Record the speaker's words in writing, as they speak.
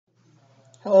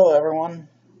Hello everyone,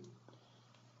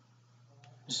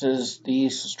 this is the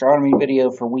astronomy video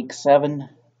for week 7,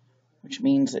 which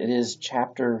means it is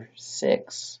chapter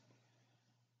 6.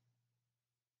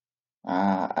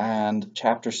 And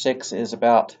chapter 6 is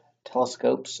about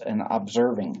telescopes and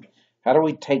observing. How do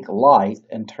we take light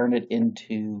and turn it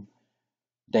into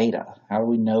data? How do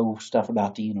we know stuff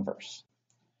about the universe?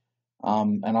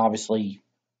 And obviously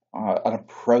an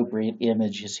appropriate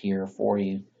image is here for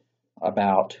you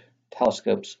about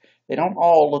telescopes. They don't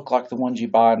all look like the ones you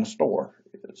buy in the store,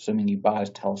 assuming you buy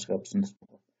telescopes in the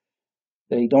store.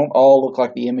 They don't all look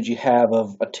like the image you have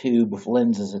of a tube with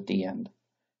lenses at the end.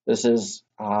 This is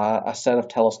a set of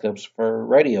telescopes for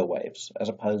radio waves as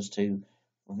opposed to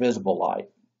visible light.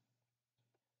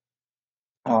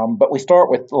 But we start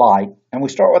with light, and we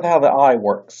start with how the eye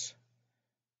works.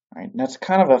 Right? And that's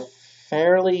kind of a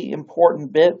fairly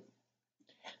important bit.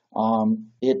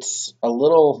 It's a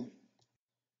little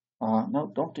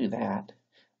no, don't do that.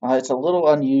 It's a little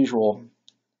unusual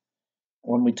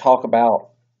when we talk about,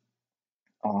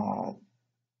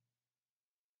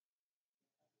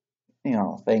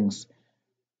 things.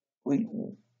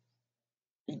 You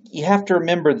have to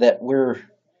remember that we're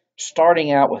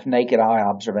starting out with naked eye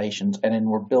observations, and then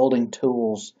we're building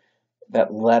tools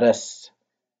that let us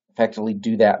effectively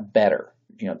do that better.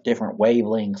 Different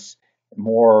wavelengths,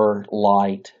 more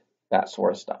light, that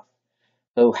sort of stuff.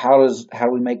 So how do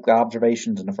we make the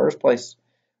observations in the first place?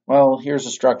 Well, here's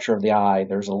the structure of the eye.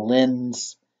 There's a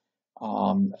lens,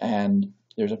 and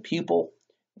there's a pupil.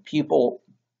 The pupil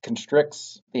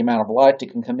constricts the amount of light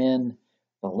that can come in.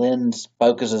 The lens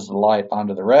focuses the light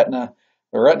onto the retina.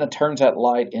 The retina turns that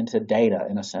light into data,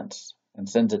 in a sense, and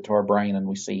sends it to our brain, and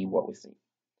we see what we see.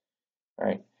 All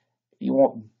right. If you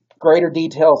want greater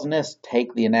details in this,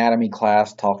 take the anatomy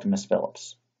class, talk to Miss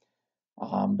Phillips.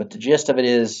 But the gist of it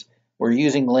is, we're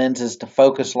using lenses to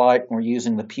focus light, and we're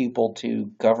using the pupil to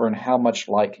govern how much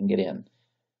light can get in.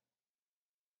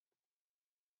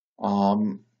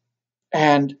 And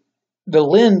the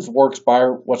lens works by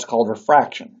what's called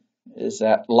refraction, is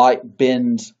that light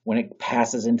bends when it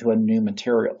passes into a new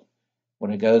material.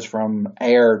 When it goes from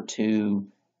air to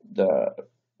water,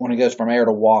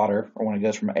 or when it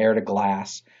goes from air to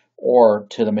glass, or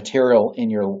to the material in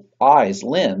your eye's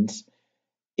lens,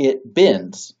 it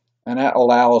bends, and that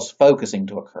allows focusing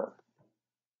to occur.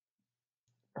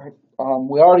 Right.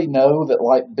 We already know that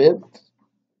light bends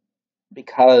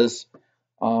because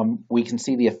we can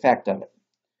see the effect of it.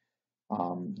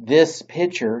 This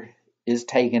picture is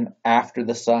taken after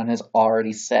the sun has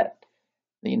already set.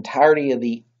 The entirety of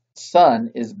the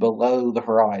sun is below the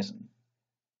horizon.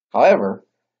 However,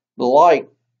 the light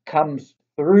comes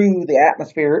through the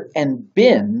atmosphere and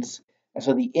bends, and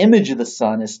so the image of the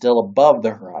sun is still above the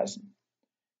horizon.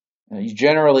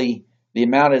 Generally, the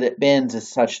amount that it bends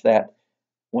is such that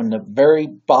when the very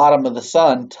bottom of the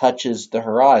sun touches the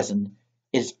horizon,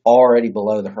 it's already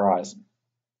below the horizon.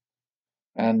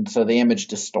 And so the image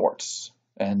distorts.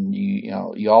 And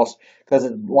you also, because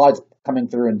the light's coming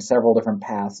through in several different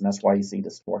paths, and that's why you see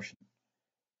distortion.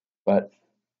 But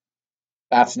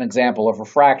that's an example of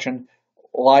refraction.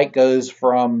 Light goes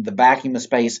from the vacuum of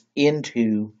space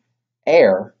into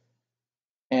air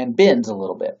and bends a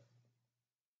little bit.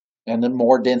 And the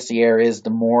more dense the air is,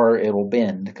 the more it will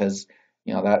bend, because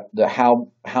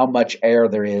how much air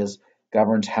there is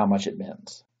governs how much it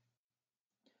bends.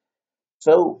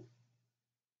 So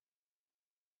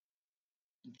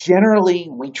generally,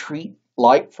 we treat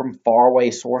light from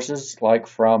faraway sources, like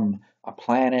from a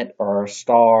planet or a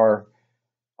star.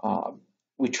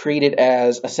 We treat it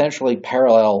as essentially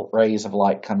parallel rays of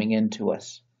light coming into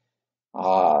us.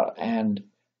 And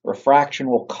refraction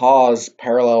will cause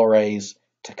parallel rays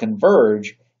to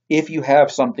converge if you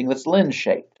have something that's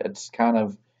lens-shaped. It's kind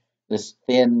of this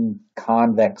thin,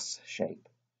 convex shape.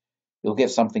 You'll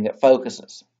get something that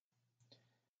focuses.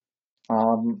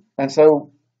 And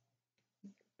so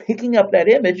picking up that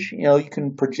image, you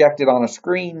can project it on a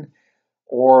screen,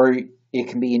 or it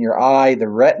can be in your eye. The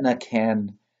retina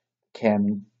can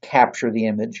capture the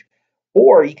image,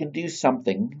 or you can do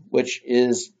something which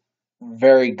is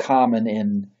very common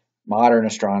in modern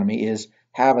astronomy, is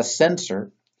have a sensor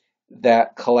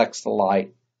that collects the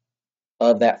light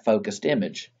of that focused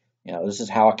image. This is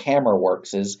how a camera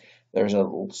works, is there's a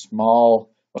small,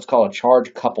 what's called a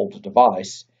charge coupled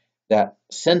device that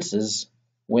senses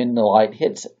when the light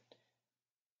hits it.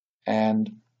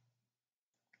 And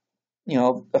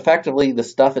effectively the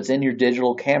stuff that's in your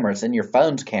digital camera, it's in your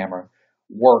phone's camera,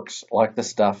 works like the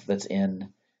stuff that's in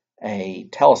a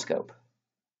telescope.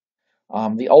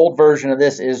 The old version of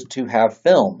this is to have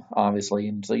film, obviously,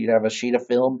 and so you'd have a sheet of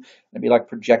film. It'd be like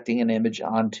projecting an image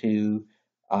onto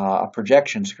a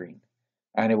projection screen,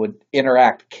 and it would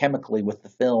interact chemically with the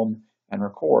film and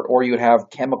record. Or you would have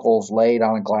chemicals laid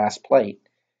on a glass plate,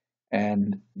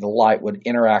 and the light would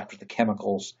interact with the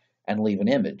chemicals and leave an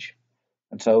image.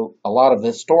 And so a lot of the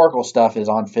historical stuff is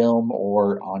on film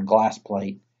or on glass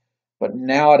plate, but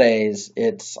nowadays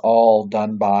it's all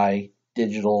done by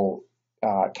digital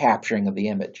capturing of the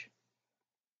image.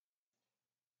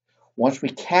 Once we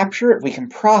capture it, we can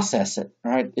process it.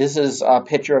 Right? This is a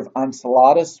picture of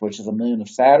Enceladus, which is a moon of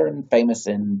Saturn, famous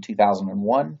in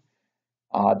 2001.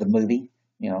 The movie,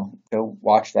 go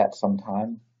watch that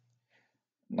sometime.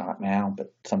 Not now,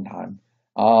 but sometime.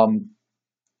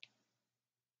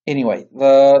 Anyway,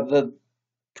 the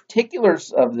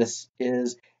particulars of this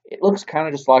is it looks kind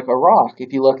of just like a rock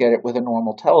if you look at it with a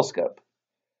normal telescope.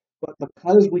 But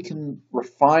because we can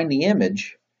refine the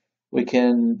image, we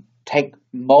can take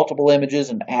multiple images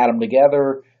and add them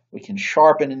together. We can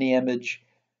sharpen the image.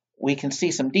 We can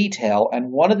see some detail.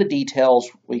 And one of the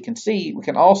details we can see, we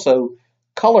can also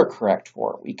color correct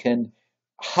for it. We can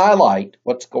highlight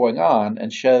what's going on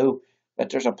and show that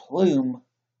there's a plume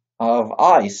of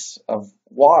ice, of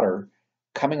water,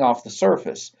 coming off the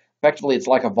surface. Effectively, it's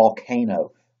like a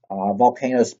volcano.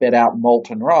 Volcanoes spit out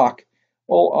molten rock.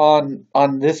 Well,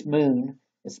 on this moon,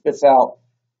 it spits out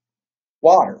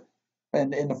water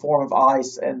and in the form of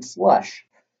ice and slush.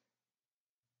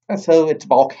 And so it's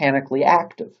volcanically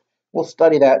active. We'll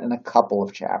study that in a couple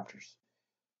of chapters.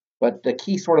 But the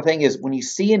key sort of thing is when you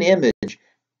see an image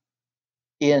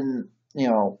in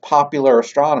popular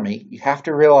astronomy, you have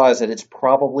to realize that it's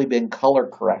probably been color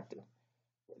corrected.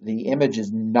 The image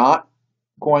is not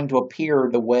going to appear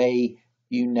the way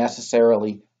you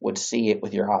necessarily would see it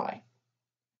with your eye.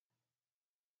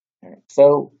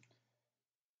 So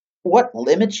what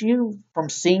limits you from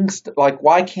seeing,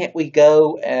 why can't we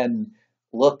go and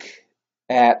look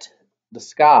at the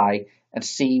sky and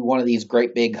see one of these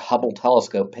great big Hubble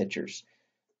telescope pictures?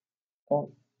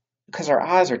 Well, because our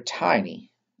eyes are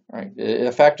tiny, right?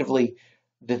 Effectively,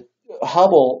 the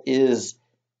Hubble is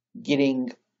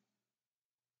getting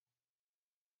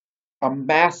a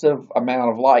massive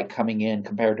amount of light coming in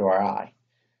compared to our eye.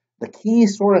 The key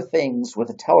sort of things with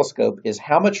a telescope is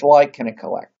how much light can it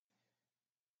collect?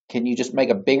 Can you just make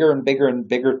a bigger and bigger and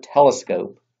bigger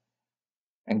telescope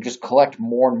and just collect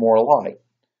more and more light?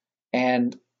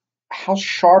 And how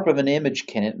sharp of an image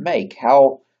can it make?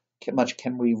 How much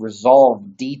can we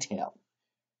resolve detail?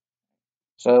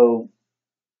 So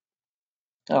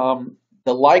the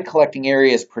light collecting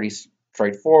area is pretty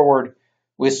straightforward.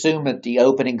 We assume that the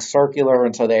opening circular,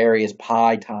 and so the area is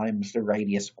pi times the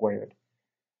radius squared.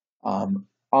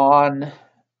 On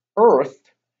Earth,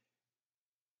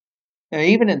 and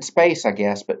even in space, I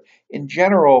guess, but in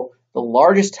general, the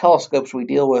largest telescopes we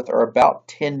deal with are about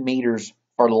 10 meters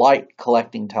for light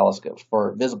collecting telescopes,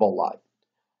 for visible light.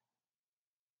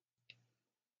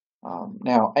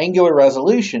 Now, angular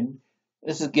resolution,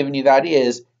 this is giving you the idea,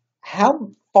 is how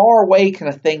far away can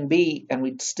a thing be and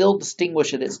we'd still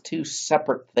distinguish it as two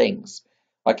separate things,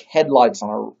 like headlights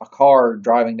on a car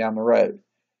driving down the road.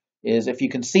 Is if you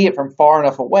can see it from far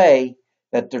enough away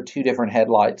that they're two different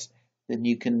headlights, then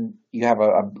you have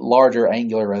a larger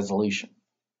angular resolution.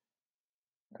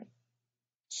 Right?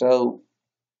 So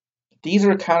these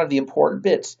are kind of the important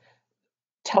bits.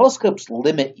 Telescopes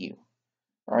limit you,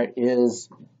 right? Is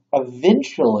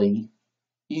eventually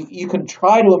you can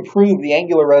try to improve the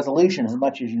angular resolution as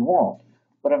much as you want,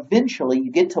 but eventually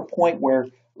you get to a point where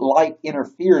light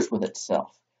interferes with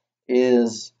itself.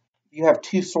 Is you have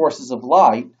two sources of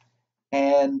light,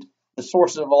 and the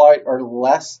sources of light are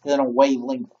less than a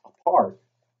wavelength apart.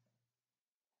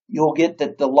 You'll get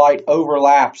that the light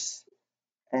overlaps,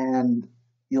 and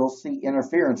you'll see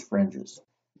interference fringes.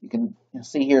 You can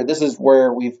see here, this is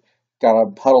where we've got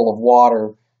a puddle of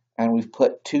water, and we've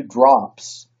put two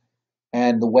drops,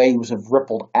 and the waves have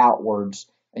rippled outwards,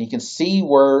 and you can see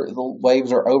where the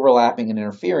waves are overlapping and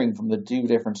interfering from the two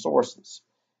different sources.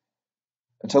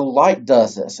 And so light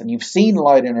does this, and you've seen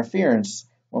light interference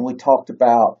when we talked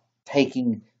about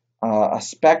taking a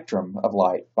spectrum of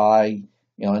light by,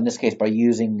 in this case, by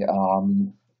using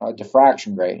a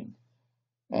diffraction grating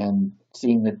and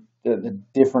seeing the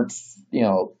different,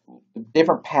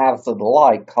 different paths of the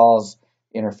light cause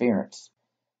interference.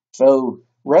 So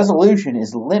resolution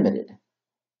is limited,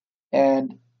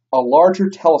 and a larger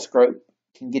telescope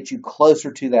can get you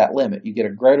closer to that limit. You get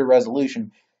a greater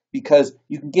resolution because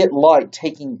you can get light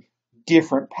taking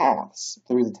different paths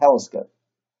through the telescope.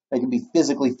 They can be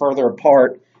physically further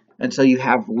apart, and so you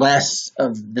have less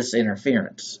of this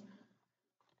interference.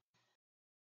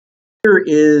 Here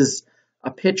is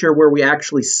a picture where we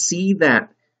actually see that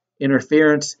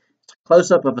interference.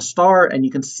 close-up of a star, and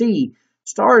you can see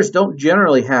stars don't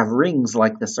generally have rings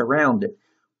like this around it.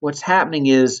 What's happening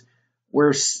is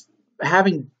we're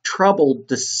having trouble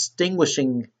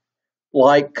distinguishing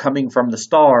light coming from the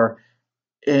star.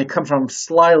 It comes from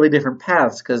slightly different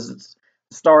paths because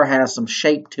the star has some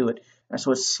shape to it, and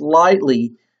so it's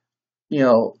slightly,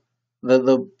 you'll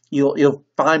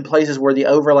find places where the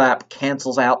overlap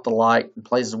cancels out the light, and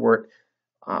places where it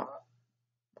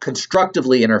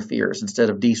constructively interferes instead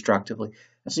of destructively.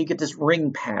 And so you get this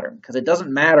ring pattern because it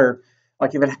doesn't matter,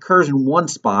 like if it occurs in one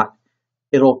spot,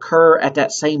 it'll occur at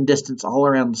that same distance all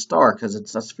around the star because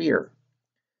it's a sphere.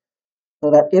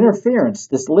 So that interference,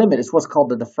 this limit, is what's called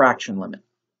the diffraction limit.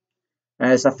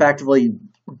 And it's effectively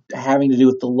having to do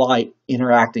with the light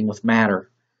interacting with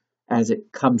matter as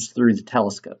it comes through the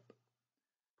telescope.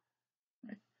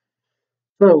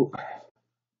 So,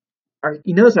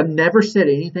 you notice I never said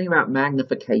anything about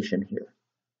magnification here.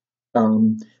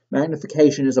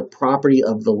 Magnification is a property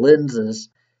of the lenses,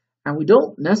 and we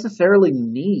don't necessarily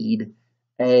need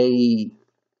a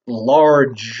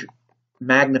large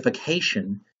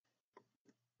magnification,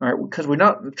 right? Because we're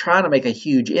not trying to make a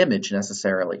huge image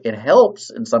necessarily. It helps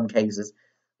in some cases,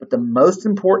 but the most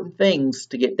important things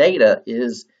to get data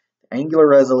is angular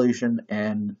resolution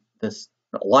and this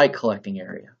light collecting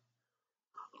area.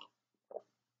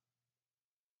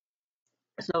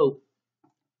 So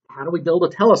how do we build a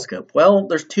telescope? Well,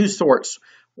 there's two sorts.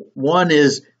 One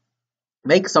is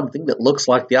make something that looks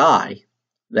like the eye,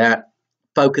 that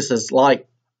focuses light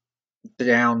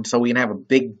down so we can have a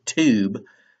big tube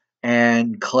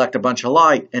and collect a bunch of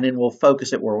light, and then we'll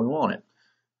focus it where we want it.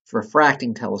 It's a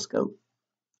refracting telescope.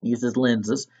 It uses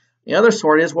lenses. The other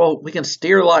sort is, well, we can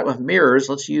steer light with mirrors.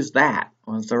 Let's use that.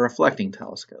 Well, it's a reflecting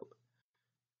telescope.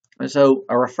 And so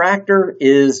a refractor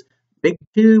is big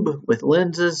tube with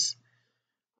lenses.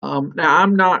 Now,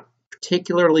 I'm not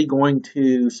particularly going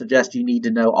to suggest you need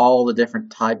to know all the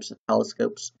different types of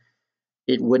telescopes.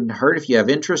 It wouldn't hurt if you have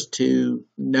interest to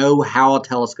know how a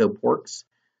telescope works,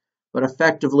 but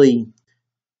effectively,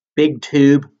 big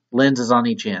tube, lenses on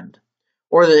each end.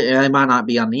 Or they might not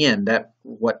be on the end. That's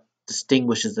what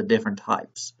distinguishes the different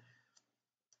types.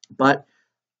 But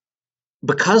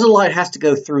because the light has to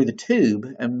go through the tube,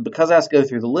 and because it has to go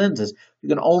through the lenses, you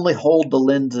can only hold the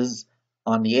lenses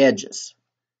on the edges.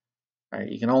 Right?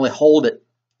 You can only hold it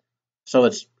so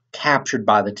it's captured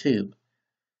by the tube.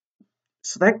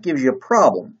 So that gives you a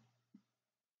problem.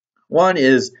 One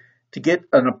is to get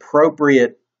an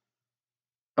appropriate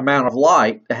amount of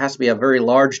light, it has to be a very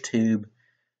large tube.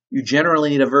 You generally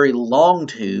need a very long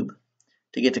tube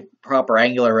to get to proper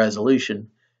angular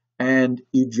resolution. And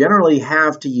you generally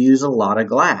have to use a lot of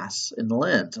glass in the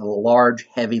lens, a large,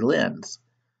 heavy lens.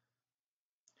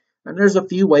 And there's a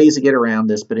few ways to get around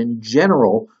this, but in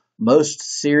general, most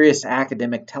serious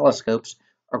academic telescopes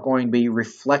are going to be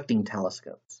reflecting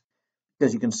telescopes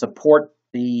because you can support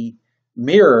the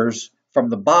mirrors from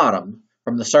the bottom,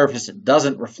 from the surface that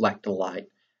doesn't reflect the light.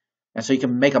 And so you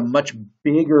can make a much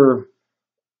bigger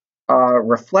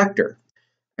reflector.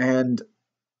 And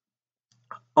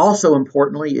also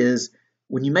importantly is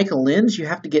when you make a lens, you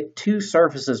have to get two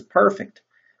surfaces perfect.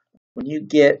 When you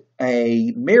get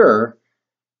a mirror,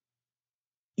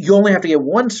 you only have to get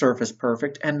one surface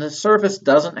perfect, and the surface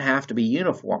doesn't have to be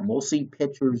uniform. We'll see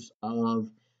pictures of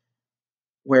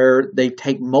where they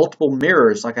take multiple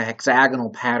mirrors, like a hexagonal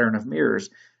pattern of mirrors,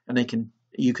 and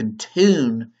you can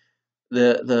tune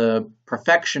the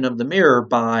perfection of the mirror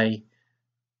by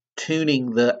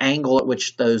tuning the angle at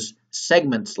which those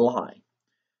segments lie.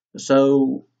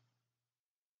 So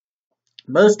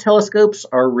most telescopes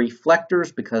are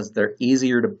reflectors because they're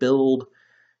easier to build.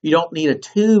 You don't need a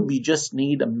tube, you just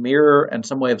need a mirror and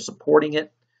some way of supporting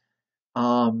it.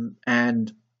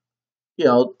 And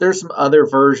there's some other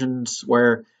versions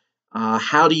where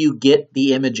how do you get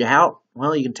the image out?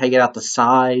 Well, you can take it out the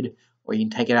side, or you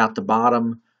can take it out the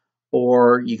bottom,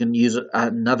 or you can use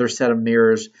another set of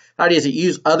mirrors. The idea is that you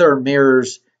use other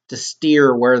mirrors to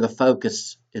steer where the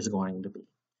focus is going to be.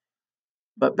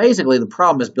 But basically, the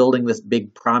problem is building this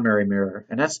big primary mirror,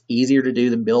 and that's easier to do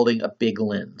than building a big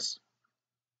lens.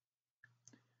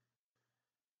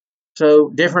 So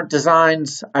different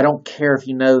designs, I don't care if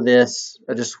you know this,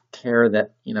 I just care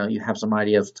that you have some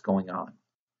idea of what's going on.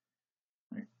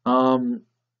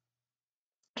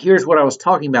 Here's what I was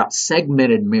talking about,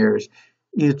 segmented mirrors.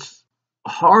 It's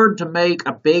hard to make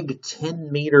a big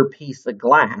 10-meter piece of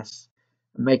glass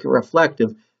and make it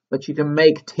reflective, but you can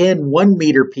make 10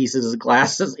 1-meter pieces of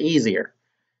glass easier.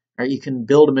 Or you can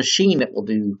build a machine that will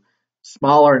do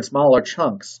smaller and smaller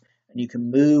chunks, and you can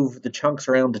move the chunks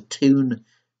around to tune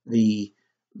the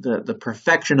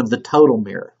perfection of the total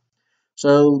mirror.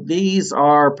 So these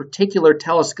are particular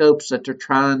telescopes that they're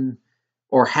trying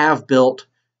or have built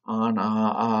on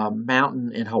a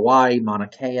mountain in Hawaii, Mauna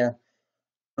Kea.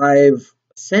 I've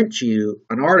sent you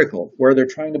an article where they're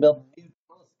trying to build new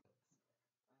telescopes.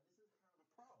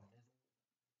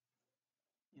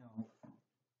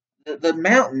 You know, the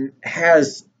mountain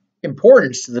has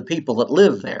importance to the people that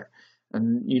live there,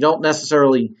 and you don't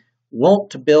necessarily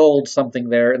want to build something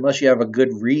there unless you have a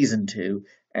good reason to,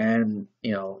 and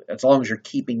as long as you're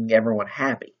keeping everyone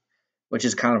happy, which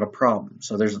is kind of a problem.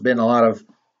 So there's been a lot of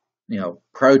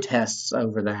protests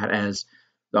over that, as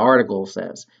the article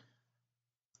says.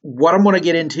 What I'm going to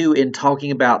get into in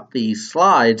talking about these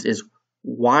slides is,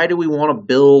 why do we want to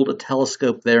build a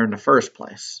telescope there in the first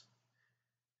place?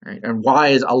 Right? And why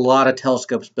is a lot of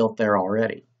telescopes built there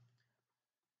already?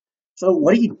 So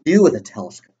what do you do with a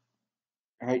telescope?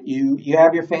 Right? You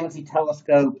have your fancy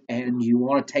telescope and you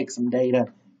want to take some data.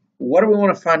 What do we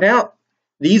want to find out?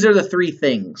 These are the three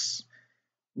things.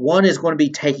 One is going to be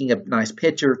taking a nice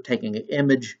picture, taking an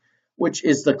image, which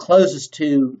is the closest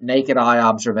to naked eye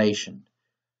observation.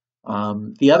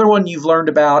 The other one you've learned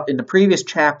about in the previous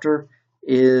chapter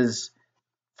is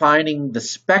finding the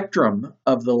spectrum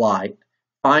of the light,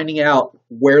 finding out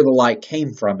where the light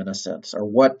came from, in a sense, or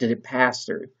what did it pass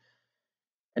through.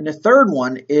 And the third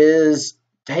one is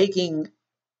taking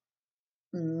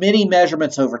many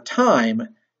measurements over time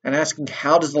and asking,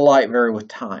 how does the light vary with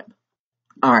time?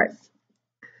 All right.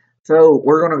 So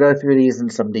we're going to go through these in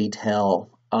some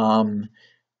detail,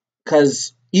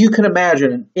 because you can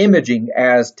imagine imaging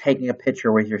as taking a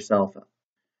picture with your cell phone.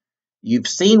 You've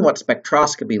seen what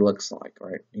spectroscopy looks like,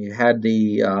 right? You had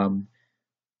the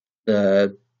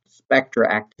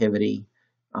spectra activity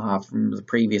from the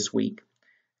previous week.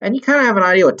 And you kind of have an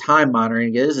idea what time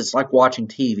monitoring is. It's like watching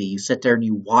TV. You sit there and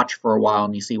you watch for a while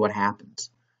and you see what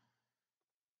happens.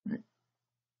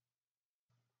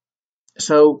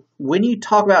 So when you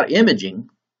talk about imaging,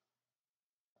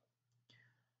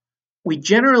 we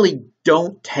generally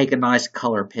don't take a nice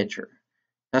color picture.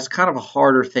 That's kind of a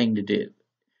harder thing to do.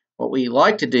 What we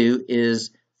like to do is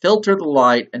filter the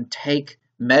light and take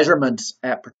measurements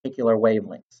at particular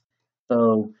wavelengths.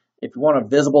 So if you want a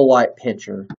visible light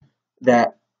picture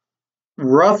that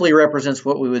roughly represents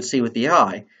what we would see with the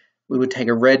eye, we would take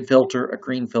a red filter, a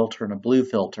green filter, and a blue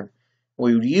filter.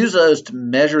 We would use those to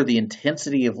measure the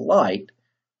intensity of light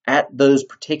at those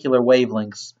particular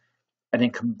wavelengths and then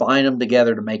combine them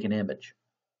together to make an image.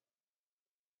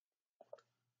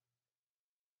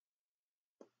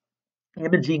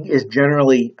 Imaging is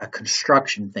generally a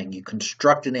construction thing. You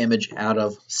construct an image out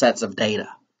of sets of data.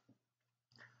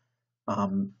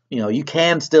 You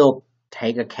can still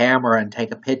take a camera and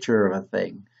take a picture of a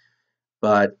thing,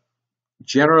 but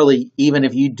generally, even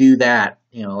if you do that,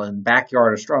 in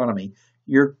backyard astronomy,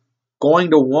 you're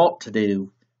going to want to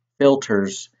do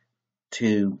filters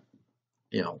to,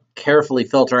 carefully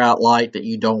filter out light that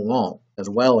you don't want, as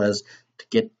well as to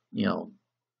get, the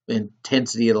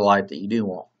intensity of the light that you do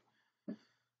want.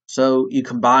 So you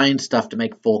combine stuff to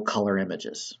make full color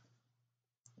images.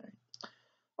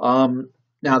 Now,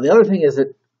 the other thing is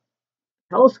that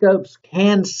telescopes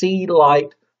can see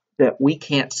light that we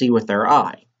can't see with our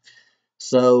eye.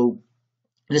 So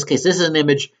in this case, this is an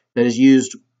image that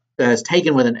is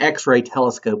taken with an X-ray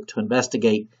telescope to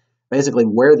investigate basically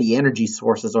where the energy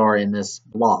sources are in this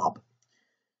blob.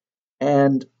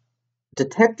 And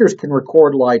detectors can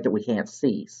record light that we can't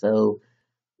see. So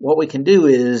what we can do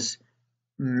is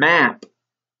map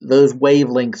those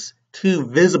wavelengths to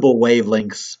visible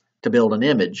wavelengths to build an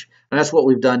image. And that's what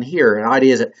we've done here. The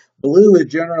idea is that blue is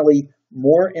generally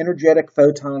more energetic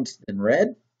photons than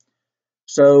red.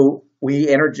 So we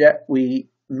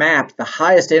map the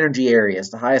highest energy areas,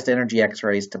 the highest energy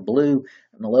X-rays to blue,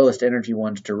 and the lowest energy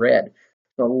ones to red.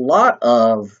 So a lot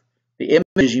of the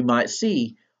images you might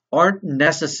see aren't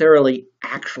necessarily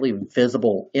actually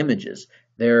visible images.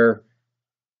 They're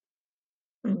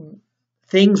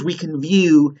things we can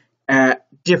view at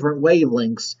different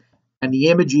wavelengths, and the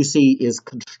image you see is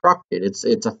constructed.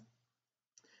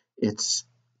 It's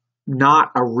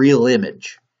not a real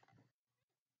image,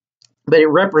 but it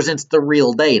represents the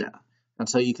real data. And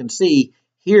so you can see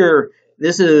here,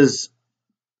 this is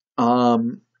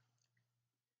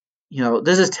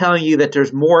this is telling you that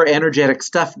there's more energetic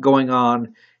stuff going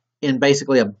on in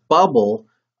basically a bubble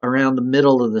around the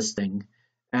middle of this thing,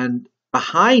 and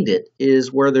behind it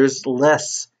is where there's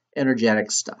less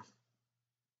energetic stuff.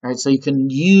 All right, so you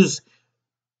can use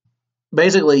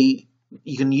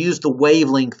the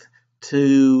wavelength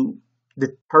to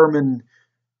determine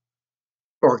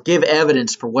or give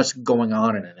evidence for what's going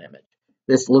on in an image.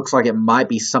 This looks like it might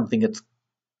be something that's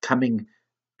coming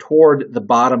toward the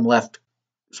bottom left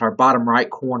sorry, bottom right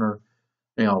corner,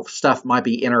 stuff might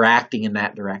be interacting in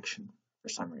that direction for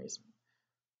some reason.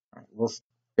 All right, we'll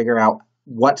figure out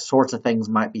what sorts of things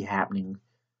might be happening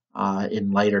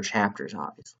in later chapters,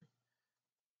 obviously.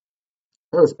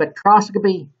 So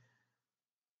spectroscopy,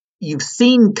 you've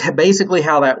seen basically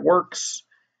how that works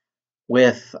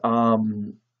with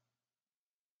the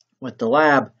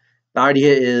lab. The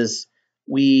idea is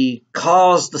we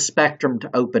cause the spectrum to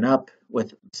open up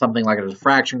with something like a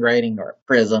diffraction grating or a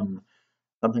prism,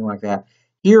 something like that.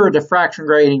 Here, a diffraction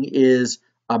grating is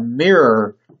a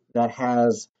mirror that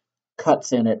has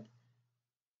cuts in it,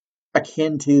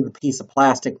 akin to the piece of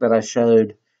plastic that I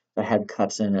showed that had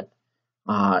cuts in it.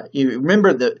 You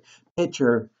remember the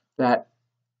picture that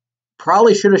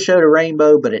probably should have showed a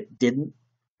rainbow, but it didn't.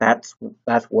 That's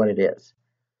what it is.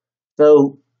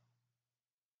 So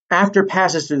after it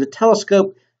passes through the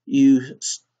telescope, you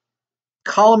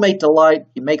collimate the light,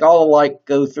 you make all the light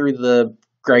go through the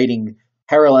grating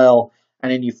parallel,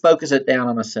 and then you focus it down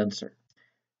on a sensor.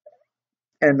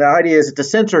 And the idea is that the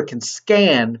sensor can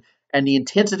scan, and the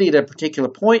intensity at a particular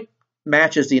point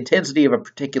matches the intensity of a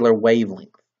particular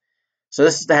wavelength. So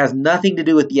this has nothing to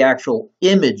do with the actual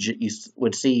image that you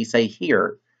would see, say,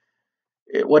 here.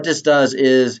 What this does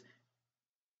is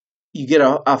you get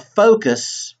a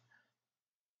focus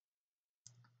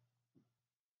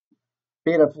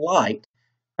bit of light,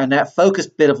 and that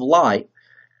focused bit of light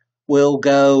will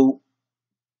go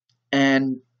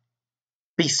and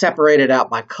be separated out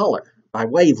by color, by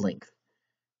wavelength.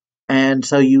 And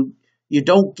so you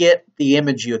don't get the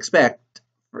image you expect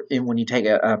when you take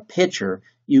a picture.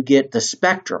 You get the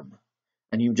spectrum,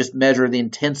 and you just measure the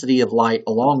intensity of light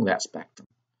along that spectrum.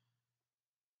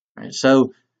 Right?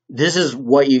 So this is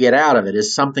what you get out of it,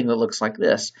 is something that looks like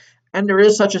this. And there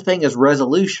is such a thing as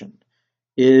resolution.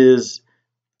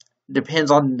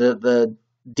 Depends on the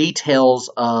details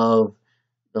of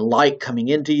the light coming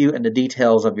into you and the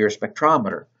details of your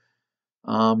spectrometer.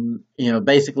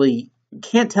 Basically, you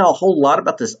can't tell a whole lot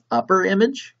about this upper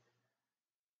image,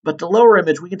 but the lower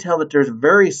image, we can tell that there's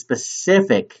very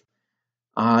specific,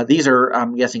 these are,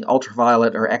 I'm guessing,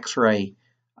 ultraviolet or X-ray.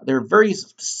 There are very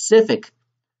specific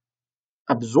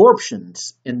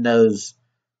absorptions in those,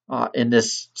 in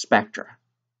this spectra,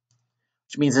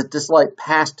 which means that this light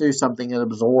passed through something and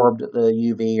absorbed the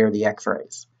UV or the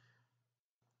X-rays.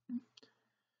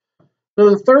 So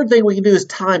the third thing we can do is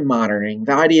time monitoring.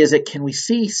 The idea is that can we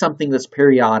see something that's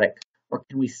periodic, or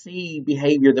can we see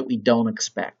behavior that we don't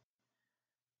expect?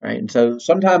 Right? And so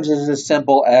sometimes it's as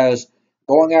simple as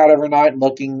going out every night and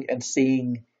looking and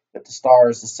seeing that the star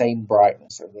is the same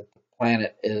brightness, or that the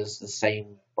planet is the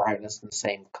same brightness and the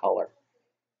same color.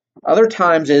 Other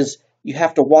times is you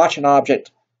have to watch an object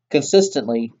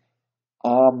consistently.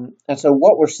 And so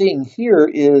what we're seeing here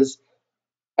is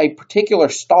a particular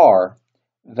star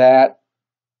that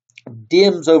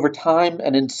dims over time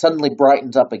and then suddenly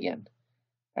brightens up again.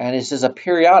 And this is a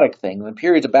periodic thing. The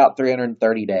period's about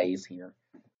 330 days here.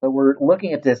 But we're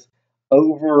looking at this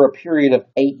over a period of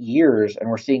 8 years, and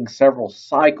we're seeing several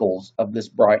cycles of this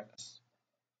brightness.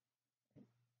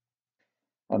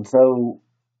 And so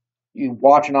you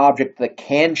watch an object that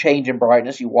can change in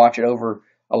brightness, you watch it over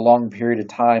a long period of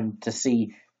time to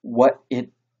see what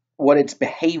its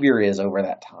behavior is over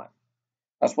that time.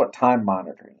 That's what time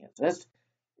monitoring is.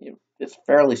 It's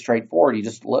fairly straightforward. You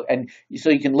just look, and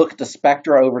so you can look at the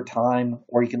spectra over time,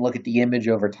 or you can look at the image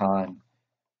over time,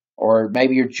 or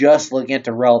maybe you're just looking at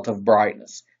the relative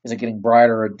brightness. Is it getting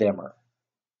brighter or dimmer?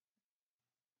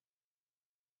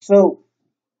 So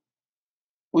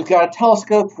we've got a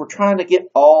telescope. We're trying to get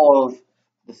all of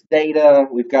this data.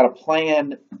 We've got a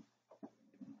plan.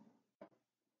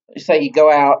 Say you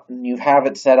go out and you have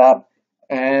it set up,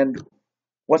 and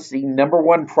what's the number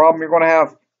one problem you're going to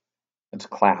have? It's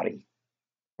cloudy,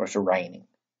 or it's raining.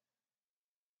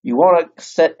 You want to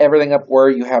set everything up where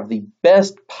you have the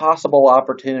best possible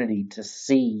opportunity to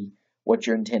see what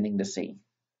you're intending to see.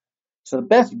 So the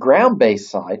best ground-based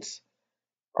sites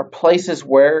are places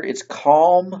where it's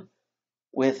calm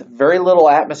with very little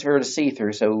atmosphere to see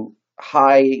through, so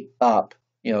high up,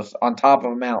 on top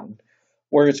of a mountain,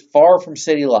 where it's far from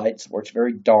city lights, where it's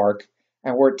very dark,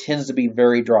 and where it tends to be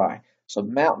very dry. So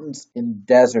mountains in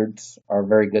deserts are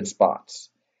very good spots.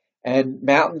 And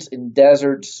mountains in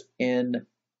deserts in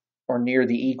or near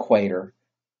the equator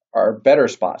are better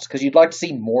spots because you'd like to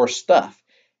see more stuff.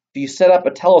 If you set up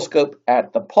a telescope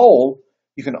at the pole,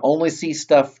 you can only see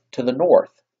stuff to the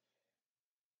north.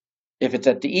 If it's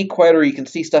at the equator, you can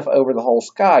see stuff over the whole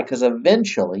sky because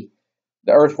eventually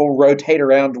the Earth will rotate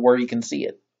around to where you can see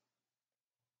it.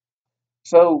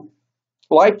 So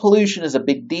light pollution is a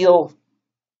big deal.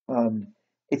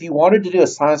 If you wanted to do a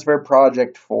science fair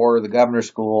project for the governor's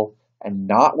school and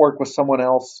not work with someone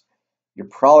else, you're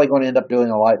probably going to end up doing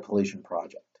a light pollution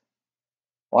project.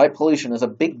 Light pollution is a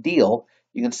big deal.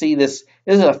 You can see this.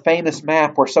 This is a famous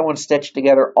map where someone stitched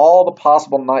together all the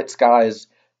possible night skies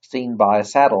seen by a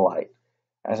satellite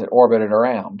as it orbited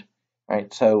around.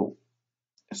 Right, so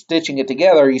stitching it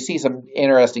together, you see some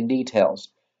interesting details.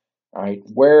 All right,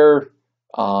 where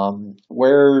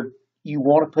you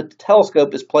want to put the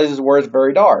telescope is places where it's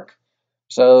very dark.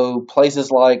 So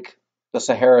places like the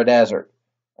Sahara Desert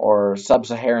or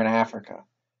sub-Saharan Africa,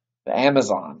 the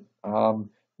Amazon,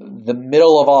 the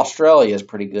middle of Australia is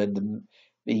pretty good.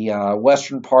 The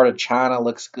western part of China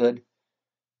looks good.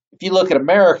 If you look at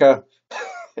America,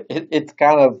 it's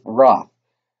kind of rough.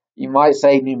 You might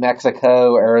say New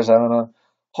Mexico, Arizona.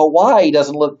 Hawaii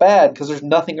doesn't look bad because there's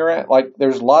nothing around. Like,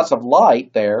 there's lots of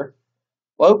light there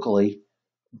locally,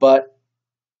 but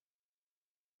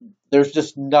there's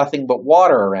just nothing but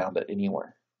water around it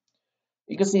anywhere.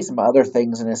 You can see some other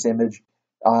things in this image.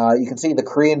 You can see the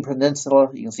Korean Peninsula.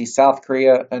 You can see South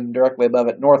Korea, and directly above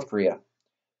it, North Korea,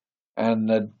 and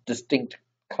a distinct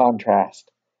contrast.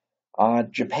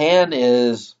 Japan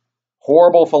is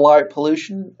horrible for light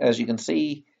pollution. As you can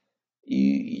see,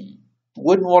 you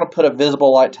wouldn't want to put a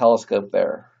visible light telescope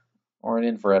there or an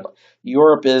infrared.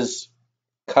 Europe is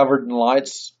covered in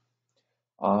lights.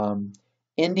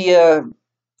 India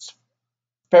is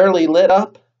fairly lit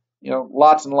up.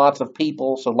 Lots and lots of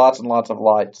people, so lots and lots of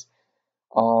lights.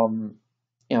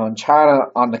 In China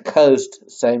on the coast,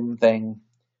 same thing.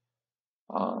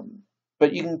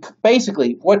 But you can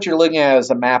basically, what you're looking at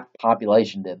is a map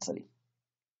population density.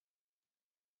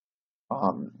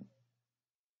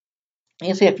 You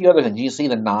can see a few other things. You can see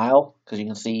the Nile, because you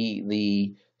can see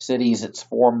the cities it's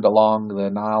formed along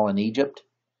the Nile in Egypt.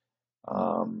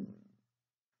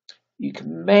 You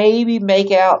can maybe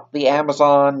make out the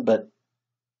Amazon, but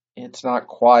it's not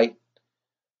quite.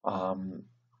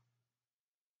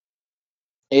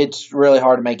 It's really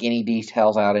hard to make any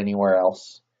details out anywhere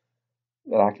else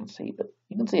that I can see, but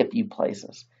you can see a few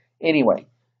places. Anyway,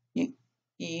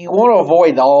 you want to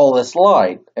avoid all this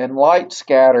light, and light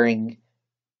scattering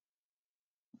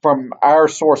from our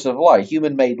source of light,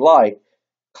 human-made light,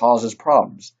 causes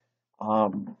problems.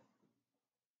 And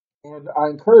I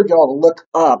encourage y'all to look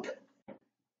up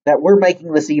that we're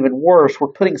making this even worse. We're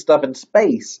putting stuff in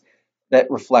space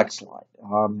that reflects light.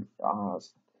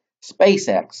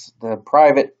 SpaceX, the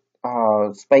private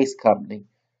space company,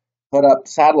 put up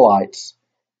satellites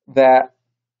that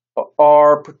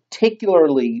are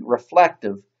particularly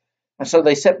reflective, and so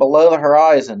they sit below the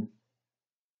horizon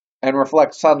and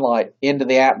reflect sunlight into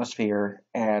the atmosphere,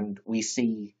 and we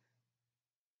see.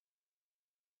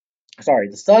 Sorry,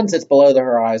 the sun sits below the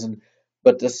horizon,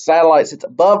 but the satellite sits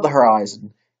above the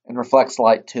horizon and reflects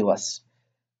light to us.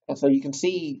 And so you can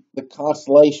see the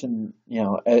constellation,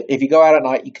 if you go out at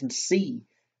night, you can see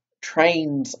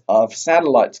trains of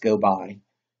satellites go by.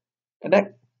 And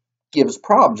that gives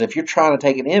problems. If you're trying to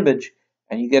take an image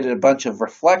and you get a bunch of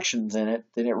reflections in it,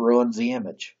 then it ruins the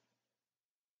image.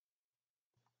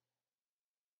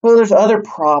 Well, there's other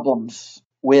problems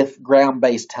with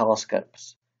ground-based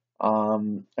telescopes.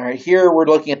 All right, here we're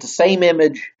looking at the same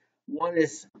image. One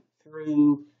is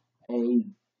through a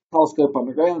telescope on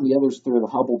the ground, the other is through the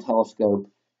Hubble telescope.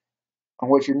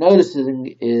 And what you're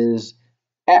noticing is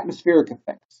atmospheric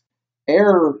effects.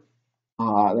 Air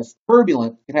that's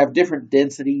turbulent can have different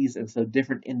densities and so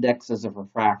different indexes of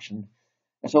refraction.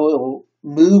 And so it will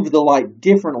move the light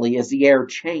differently as the air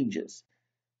changes.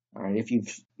 All right, if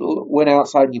you've went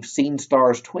outside and you've seen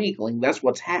stars twinkling, that's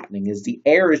what's happening, is the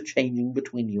air is changing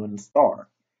between you and the star.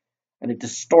 And it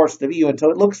distorts the view, and so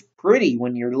it looks pretty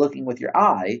when you're looking with your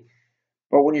eye,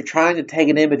 but when you're trying to take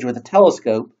an image with a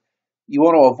telescope, you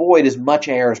want to avoid as much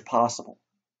air as possible.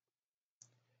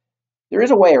 There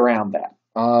is a way around that.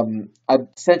 I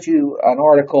sent you an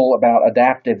article about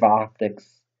adaptive optics,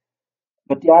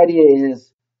 but the idea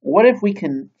is, what if we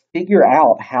can figure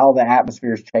out how the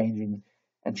atmosphere is changing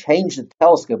and change the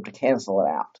telescope to cancel it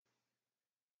out?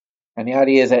 And the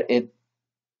idea is that it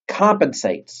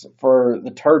compensates for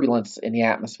the turbulence in the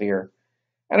atmosphere.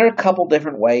 And there are a couple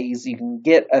different ways. You can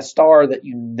get a star that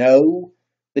you know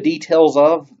the details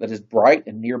of, that is bright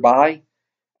and nearby,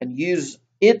 and use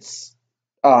its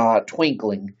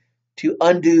twinkling to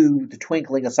undo the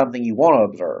twinkling of something you want to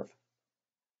observe.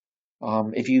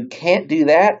 If you can't do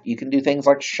that, you can do things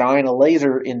like shine a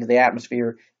laser into the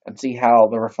atmosphere and see how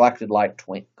the reflected light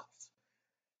twinkles.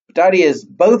 But the idea is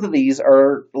both of these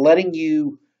are letting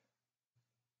you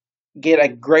get a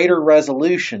greater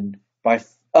resolution by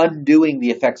undoing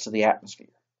the effects of the atmosphere.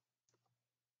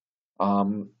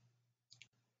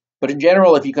 But in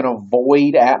general, if you can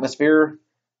avoid atmosphere,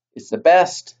 it's the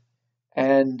best.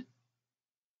 And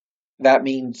that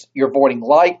means you're avoiding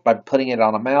light by putting it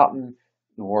on a mountain.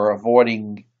 You're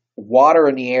avoiding water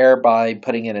in the air by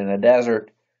putting it in a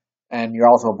desert. And you're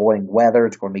also avoiding weather.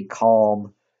 It's going to be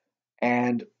calm.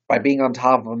 And by being on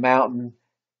top of a mountain,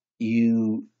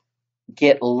 you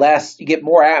get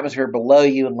more atmosphere below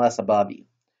you and less above you.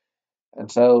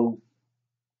 And so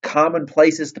common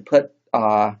places to put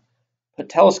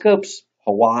telescopes: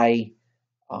 Hawaii,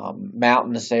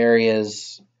 mountainous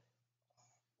areas,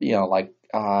 like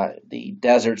the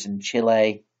deserts in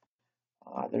Chile.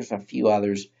 There's a few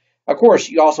others. Of course,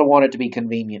 you also want it to be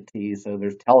convenient to you, so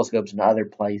there's telescopes in other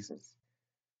places.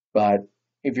 But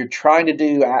if you're trying to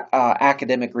do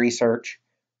academic research,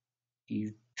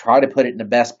 you try to put it in the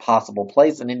best possible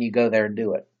place, and then you go there and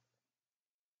do it.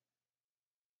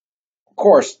 Of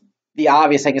course, the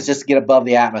obvious thing is just to get above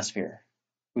the atmosphere.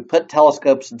 We put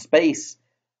telescopes in space,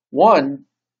 one,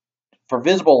 for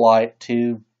visible light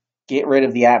to get rid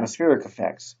of the atmospheric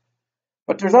effects.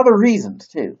 But there's other reasons,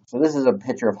 too. So this is a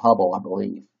picture of Hubble, I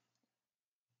believe.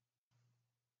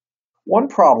 One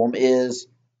problem is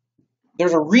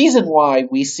there's a reason why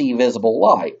we see visible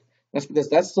light. That's because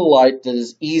that's the light that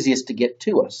is easiest to get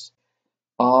to us.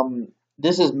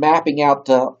 This is mapping out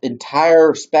the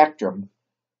entire spectrum,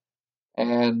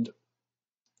 and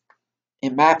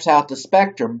it maps out the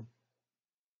spectrum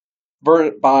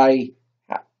by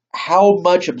how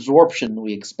much absorption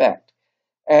we expect.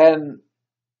 And,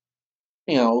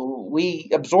 we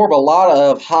absorb a lot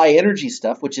of high energy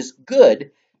stuff, which is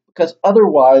good because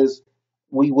otherwise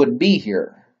we wouldn't be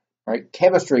here, right?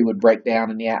 Chemistry would break down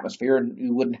in the atmosphere and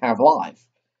we wouldn't have life.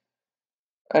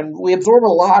 And we absorb a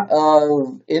lot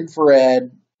of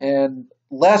infrared and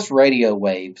less radio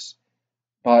waves,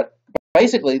 but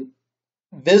basically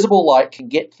visible light can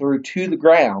get through to the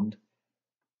ground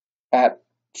at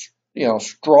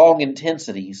strong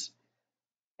intensities,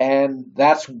 and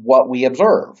that's what we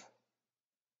observe.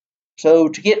 So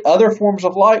to get other forms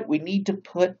of light, we need to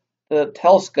put the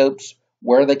telescopes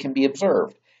where they can be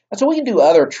observed. And so we can do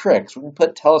other tricks. We can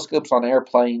put telescopes on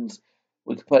airplanes,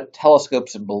 we can put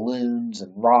telescopes in balloons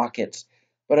and rockets,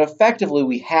 but effectively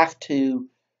we have to,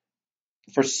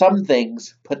 for some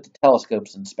things, put the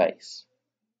telescopes in space.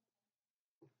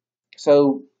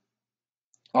 So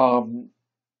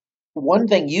one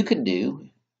thing you can do,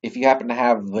 if you happen to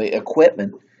have the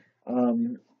equipment,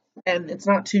 and it's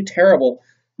not too terrible,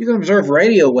 you can observe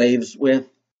radio waves with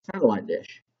a satellite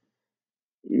dish.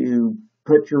 You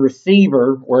put your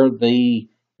receiver where the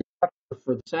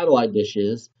for the satellite dish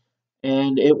is,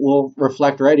 and it will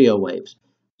reflect radio waves.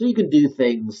 So you can do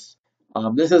things.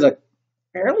 This is a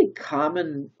fairly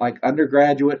common,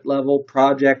 undergraduate level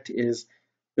project, is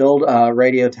build a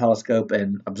radio telescope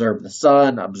and observe the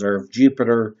sun, observe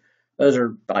Jupiter. Those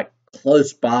are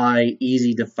close by,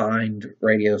 easy to find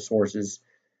radio sources.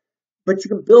 But you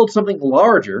can build something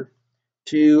larger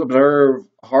to observe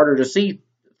harder to see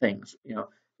things.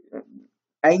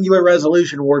 Angular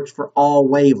resolution works for all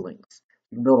wavelengths.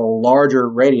 You can build a larger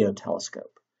radio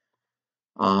telescope.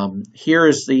 Here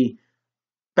is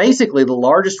basically the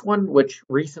largest one, which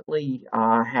recently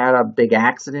had a big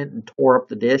accident and tore up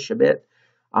the dish a bit.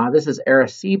 This is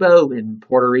Arecibo in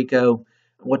Puerto Rico.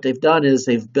 What they've done is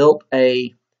they've built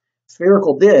a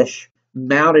spherical dish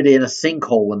mounted in a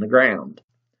sinkhole in the ground.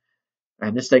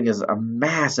 And this thing is a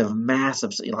massive,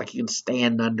 massive, you can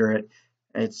stand under it.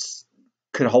 It's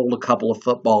could hold a couple of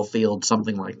football fields,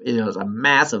 something like it. It's a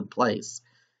massive place.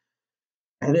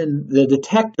 And then the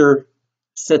detector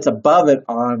sits above it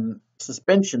on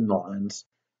suspension lines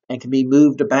and can be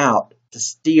moved about to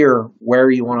steer where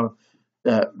you want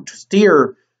to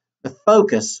steer the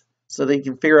focus so that you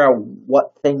can figure out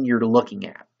what thing you're looking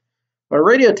at. But a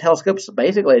radio telescope is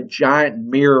basically a giant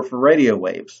mirror for radio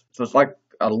waves. So it's like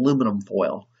aluminum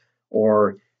foil,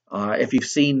 or if you've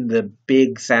seen the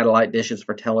big satellite dishes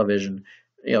for television,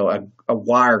 a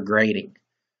wire grating.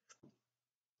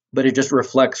 But it just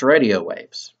reflects radio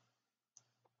waves.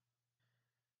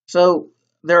 So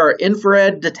there are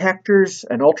infrared detectors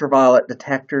and ultraviolet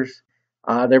detectors.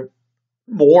 They're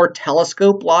more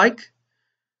telescope-like,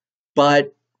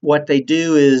 but what they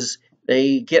do is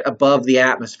they get above the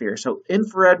atmosphere. So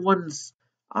infrared ones,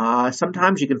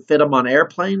 sometimes you can fit them on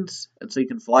airplanes, and so you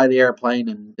can fly the airplane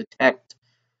and detect,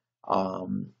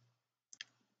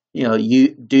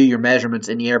 you do your measurements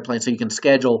in the airplane, so you can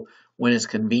schedule when it's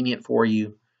convenient for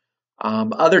you.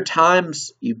 Other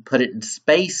times you put it in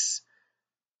space.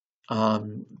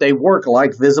 They work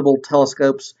like visible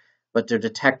telescopes, but their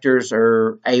detectors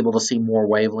are able to see more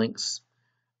wavelengths.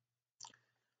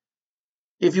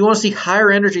 If you want to see higher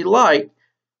energy light,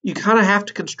 you kind of have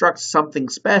to construct something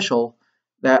special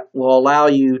that will allow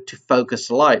you to focus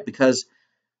the light, because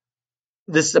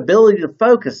this ability to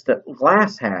focus that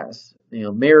glass has,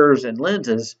 mirrors and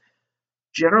lenses,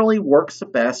 generally works the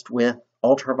best with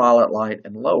ultraviolet light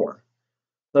and lower.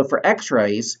 So for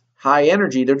X-rays, high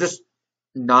energy, they're just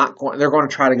not going, they're going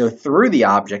to try to go through the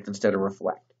object instead of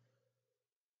reflect.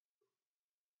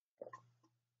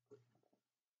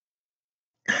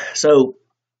 So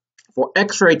for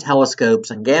X-ray telescopes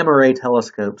and gamma ray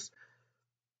telescopes,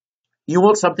 you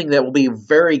want something that will be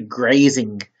very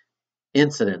grazing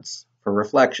incidence for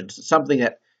reflections, something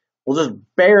that will just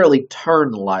barely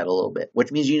turn the light a little bit,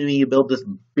 which means you need to build this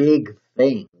big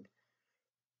thing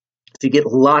to get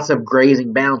lots of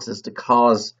grazing bounces to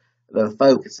cause the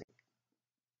focusing.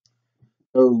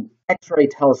 So X-ray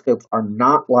telescopes are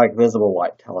not like visible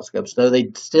light telescopes, though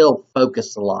they still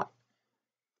focus a lot.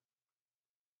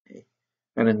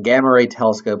 And then gamma ray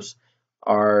telescopes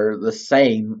are the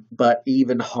same, but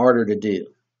even harder to do.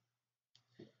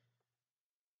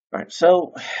 All right,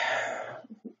 so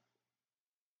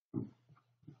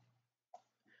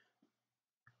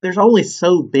there's only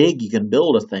so big you can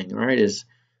build a thing, right?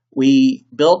 We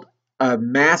built a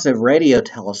massive radio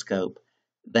telescope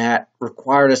that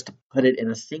required us to put it in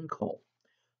a sinkhole.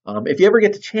 If you ever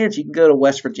get the chance, you can go to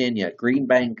West Virginia. Green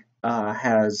Bank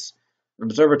has an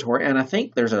observatory, and I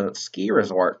think there's a ski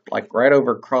resort like right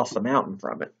over across the mountain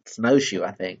from it. Snowshoe,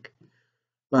 I think.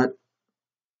 But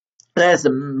that's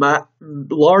the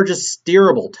largest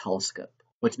steerable telescope,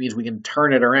 which means we can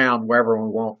turn it around wherever we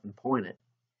want and point it.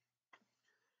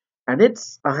 And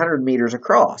it's 100 meters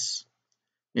across.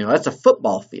 That's a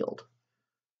football field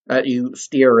that you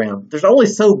steer around. There's only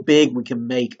so big we can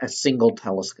make a single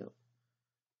telescope.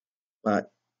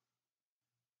 But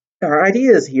our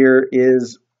ideas here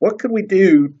is, what could we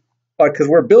do? Because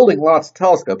we're building lots of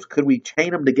telescopes, could we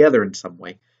chain them together in some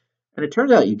way? And it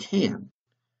turns out you can.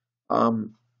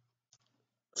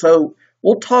 So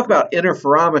we'll talk about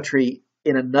interferometry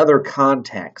in another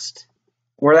context,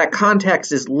 where that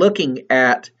context is looking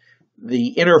at the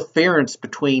interference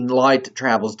between light that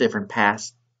travels different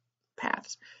paths.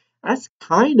 That's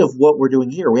kind of what we're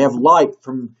doing here. We have light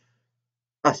from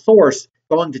a source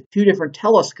going to two different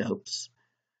telescopes.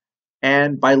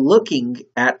 And by looking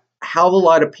at how the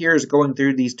light appears going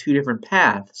through these two different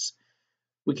paths,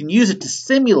 we can use it to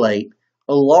simulate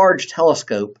a large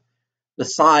telescope the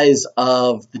size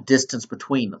of the distance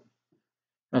between them.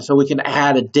 And so we can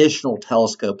add additional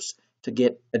telescopes to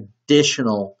get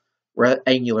additional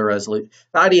angular resolution.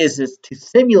 The idea is to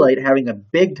simulate having a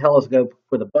big telescope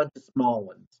with a bunch of small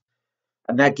ones,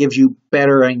 and that gives you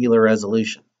better angular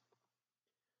resolution.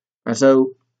 And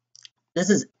so this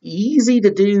is easy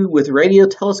to do with radio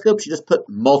telescopes. You just put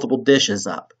multiple dishes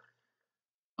up,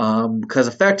 because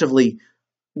effectively,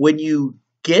 when you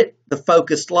get the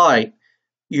focused light,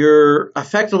 you're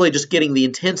effectively just getting the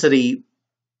intensity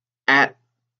at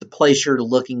the place you're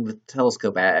looking the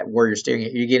telescope at, where you're staring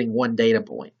at. You're getting one data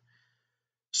point.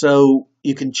 So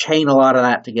you can chain a lot of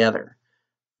that together.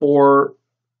 For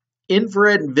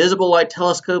infrared and visible light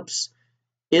telescopes,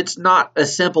 it's not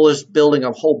as simple as building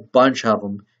a whole bunch of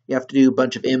them. You have to do a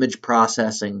bunch of image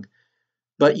processing,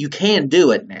 but you can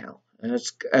do it now. And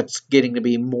it's getting to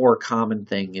be a more common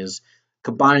thing, is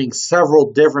combining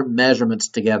several different measurements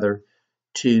together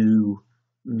to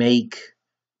make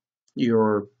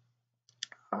your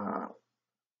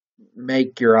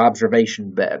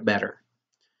observation better.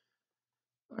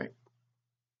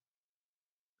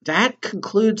 That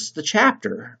concludes the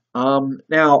chapter.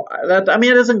 Now, it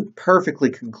doesn't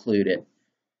perfectly conclude it,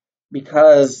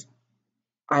 because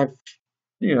I've,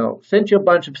 sent you a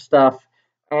bunch of stuff,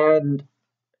 and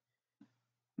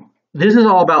this is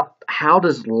all about how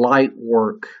does light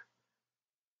work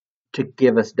to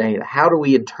give us data? How do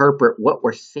we interpret what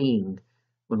we're seeing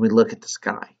when we look at the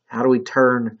sky? How do we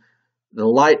turn the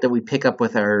light that we pick up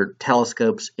with our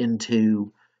telescopes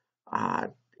into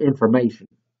information?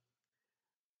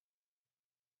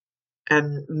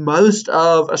 And most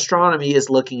of astronomy is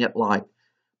looking at light.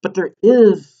 But there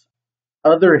is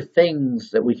other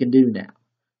things that we can do now.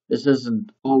 This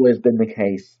hasn't always been the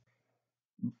case,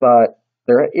 but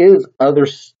there is other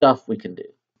stuff we can do.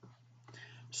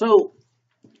 So,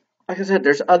 like I said,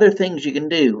 there's other things you can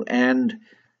do, and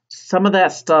some of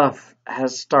that stuff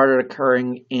has started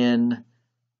occurring in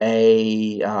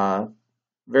a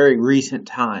very recent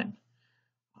time.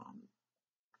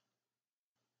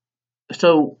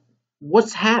 So,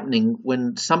 what's happening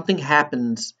when something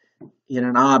happens in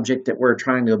an object that we're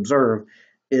trying to observe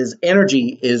is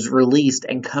energy is released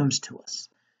and comes to us,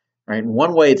 right? And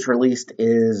one way it's released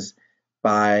is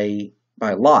by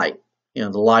light. The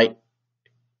light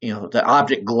the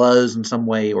object glows in some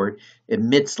way or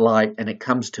emits light and it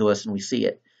comes to us and we see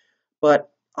it.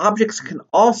 But objects can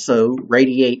also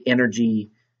radiate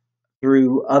energy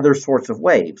through other sorts of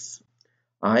waves.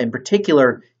 In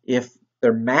particular, if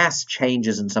their mass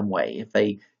changes in some way, if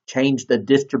they change the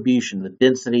distribution, the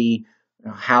density,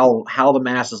 how the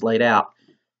mass is laid out,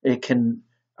 it can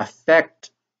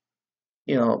affect,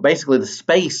 basically the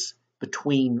space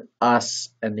between us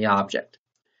and the object.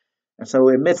 And so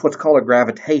it emits what's called a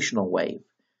gravitational wave,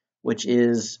 which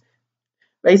is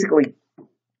basically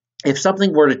if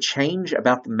something were to change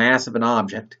about the mass of an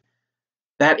object,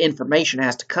 that information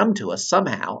has to come to us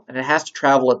somehow, and it has to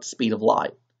travel at the speed of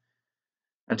light.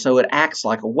 And so it acts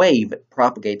like a wave. It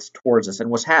propagates towards us.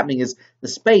 And what's happening is the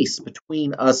space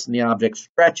between us and the object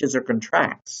stretches or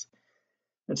contracts.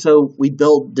 And so we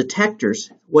build detectors.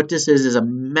 What this is a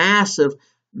massive,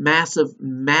 massive,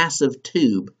 massive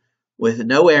tube with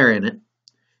no air in it. In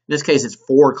this case, it's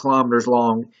 4 kilometers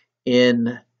long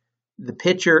in the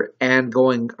picture and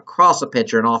going across the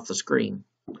picture and off the screen.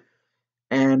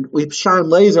 And we shine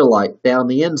laser light down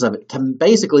the ends of it to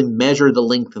basically measure the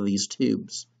length of these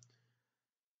tubes.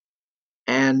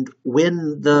 And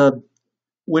when the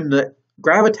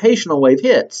gravitational wave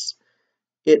hits,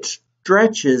 it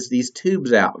stretches these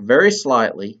tubes out very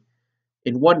slightly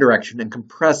in one direction and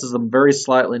compresses them very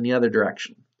slightly in the other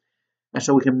direction. And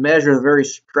so we can measure the very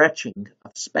stretching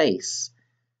of space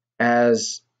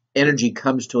as energy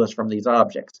comes to us from these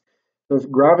objects. This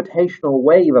gravitational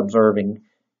wave observing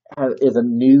is a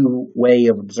new way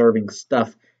of observing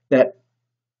stuff that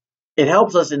it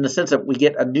helps us in the sense that we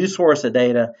get a new source of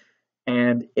data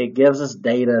and it gives us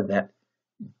data that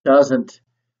doesn't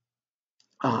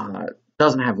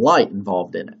have light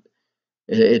involved in it.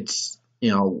 It's,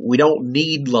 we don't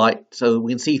need light, so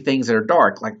we can see things that are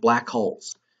dark, like black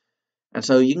holes. And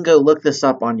so you can go look this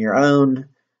up on your own.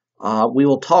 We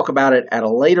will talk about it at a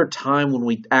later time when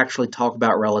we actually talk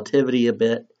about relativity a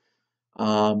bit.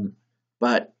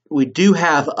 But we do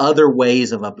have other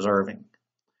ways of observing.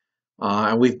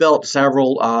 And we've built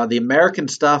several. The American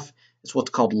stuff is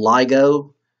what's called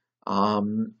LIGO.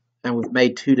 And we've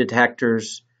made 2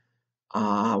 detectors.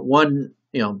 One,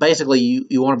 basically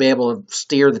you want to be able to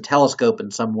steer the telescope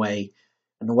in some way.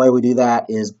 And the way we do that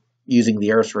is using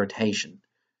the Earth's rotation.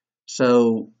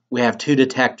 So we have 2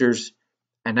 detectors,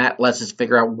 and that lets us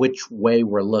figure out which way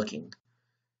we're looking.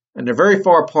 And they're very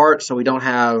far apart, so we don't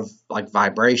have like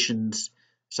vibrations,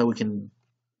 so we can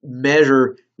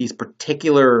measure these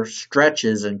particular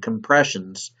stretches and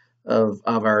compressions of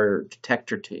our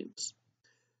detector tubes.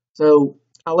 So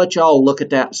I'll let y'all look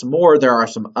at that some more. There are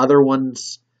some other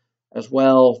ones as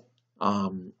well.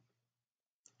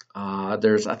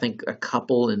 There's, I think, a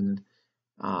couple in,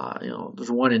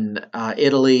 there's one in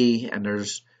Italy, and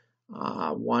there's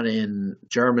one in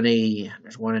Germany, and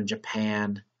there's one in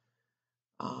Japan.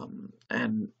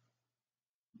 And,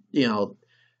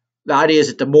 the idea is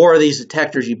that the more of these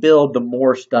detectors you build, the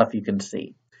more stuff you can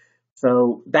see.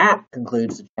 So that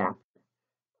concludes the chapter.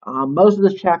 Most of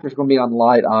this chapter is going to be on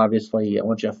light, obviously. I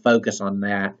want you to focus on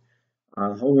that.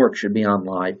 Homework should be on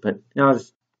light, but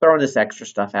just throwing this extra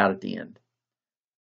stuff out at the end.